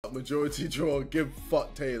out, majority draw, give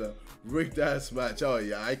fuck Taylor. Rigged ass match. Oh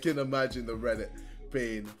yeah, I can imagine the Reddit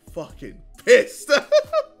being fucking pissed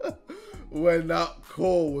when that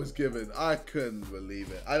call was given. I couldn't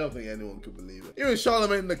believe it. I don't think anyone could believe it. Even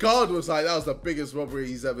Charlamagne the God was like, that was the biggest robbery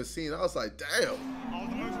he's ever seen. I was like, damn. I was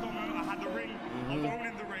the most dominant. I had the ring. I was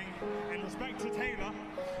owning the ring. In respect to Taylor,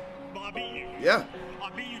 but I beat you. Yeah. I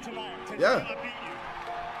beat you tonight. Yeah. I beat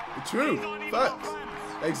you. True. These aren't even Facts. my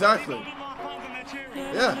fans. Exactly. These aren't even my fans and they're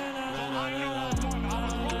cheering. Yeah. So I know I won. I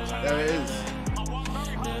was wrong. There it is. I won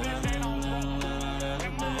very hard there saying I was wrong.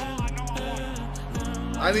 In my heart, I know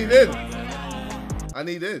I won. And he did. And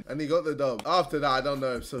he did. And he got the dub. After that, I don't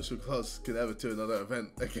know if Social Class could ever do another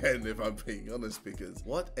event again, if I'm being honest, because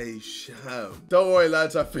what a sham. Don't worry,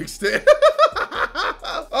 lads, I fixed it.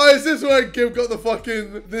 Oh, is this where Gib got the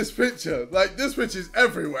fucking, this picture? Like, this picture's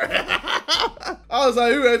everywhere. I was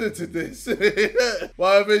like, who edited this?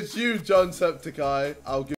 Well, if it's you, John Septiceye, I'll give